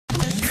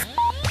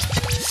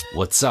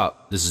What's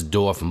up? This is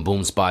Dor from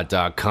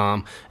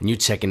Boomspot.com, and you're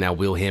checking out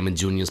Will Hammond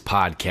Jr.'s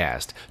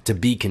podcast, To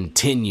Be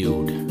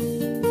Continued.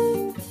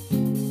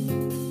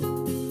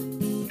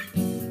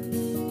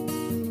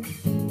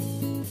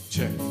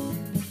 Check.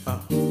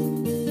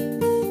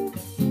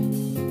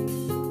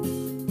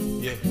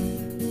 Yeah.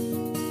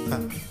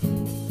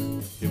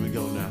 Here we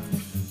go now.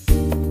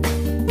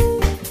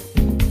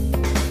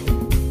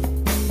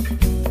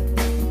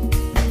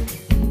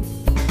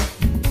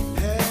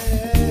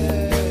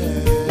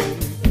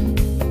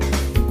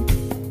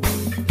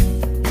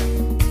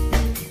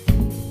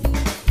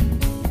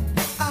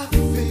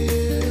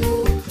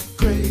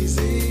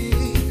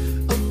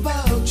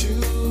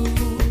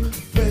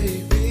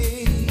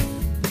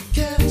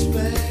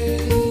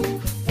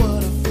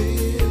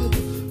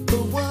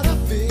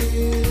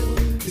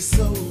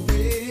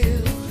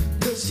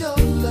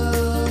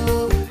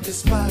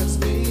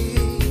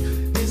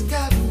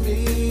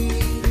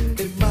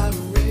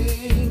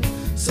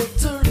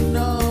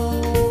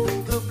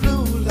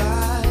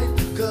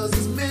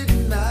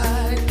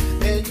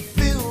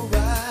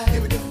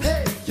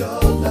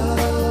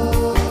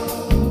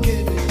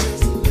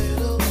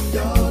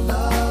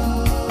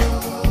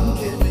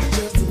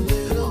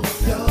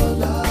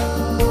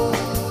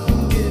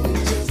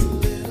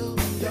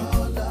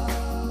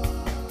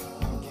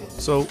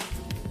 So,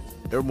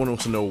 everyone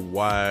wants to know,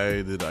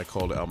 why did I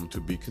call the album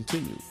To Be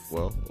Continued?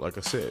 Well, like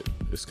I said,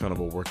 it's kind of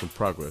a work in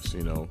progress,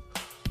 you know.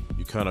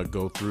 You kind of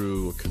go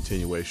through a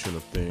continuation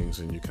of things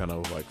and you kind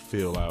of like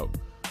feel out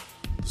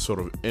the sort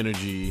of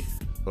energy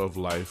of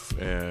life,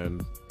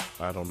 and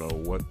I don't know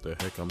what the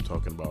heck I'm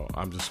talking about.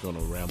 I'm just going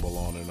to ramble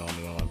on and on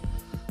and on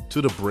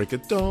to the break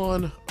of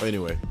dawn.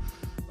 Anyway,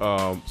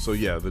 so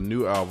yeah, the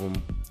new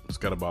album, it's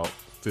got about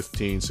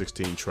 15,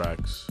 16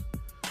 tracks.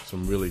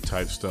 Some really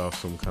tight stuff,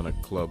 some kind of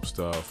club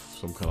stuff,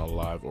 some kind of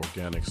live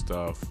organic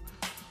stuff,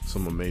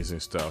 some amazing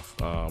stuff.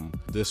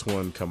 This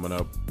one coming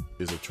up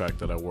is a track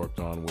that I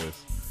worked on with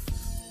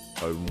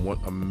one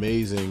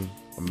amazing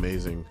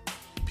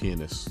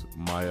pianist,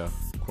 Maya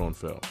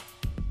Kronfeld.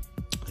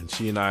 And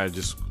she and I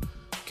just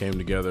came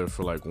together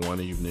for like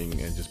one evening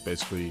and just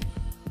basically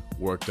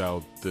worked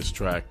out this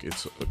track.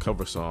 It's a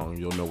cover song.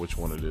 You'll know which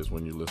one it is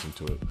when you listen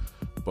to it.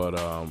 But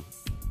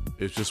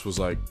it just was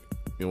like,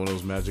 one of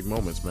those magic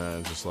moments,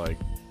 man, just like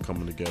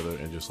coming together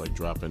and just like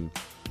dropping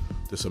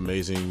this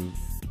amazing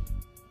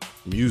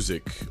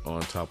music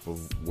on top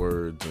of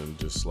words and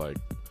just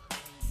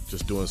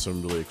doing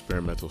some really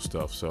experimental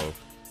stuff. So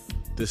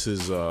this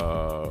is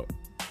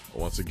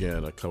once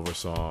again a cover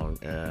song,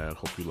 and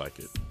hope you like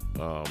it.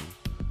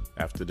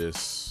 After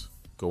this,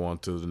 go on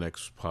to the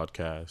next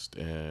podcast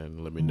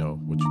and let me know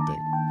what you think.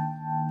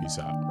 Peace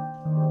out.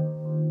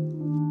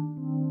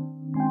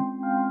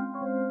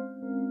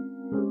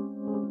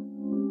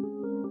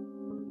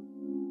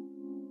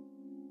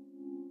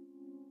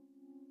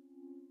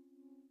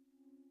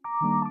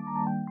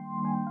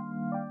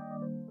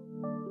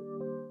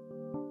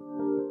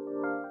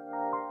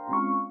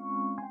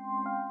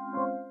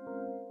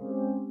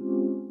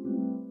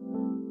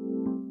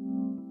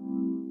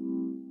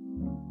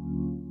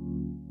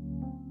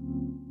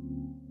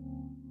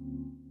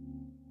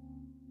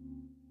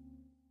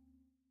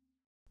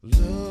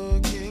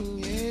 Looking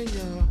in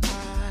your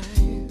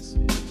eyes,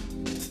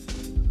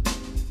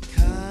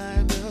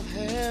 kind of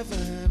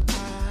heaven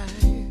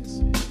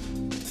eyes,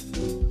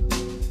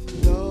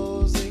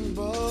 closing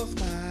both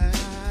my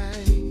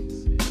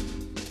eyes,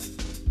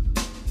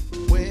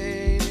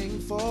 waiting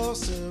for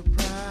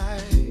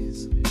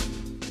surprise.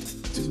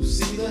 To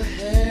see the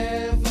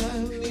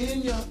heaven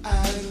in your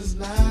eyes is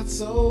not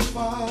so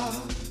far,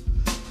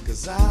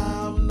 'cause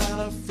I'm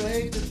not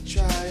afraid to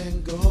try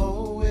and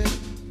go it.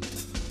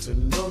 To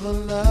know the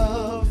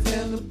love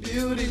and the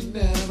beauty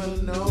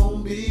never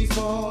known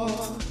before.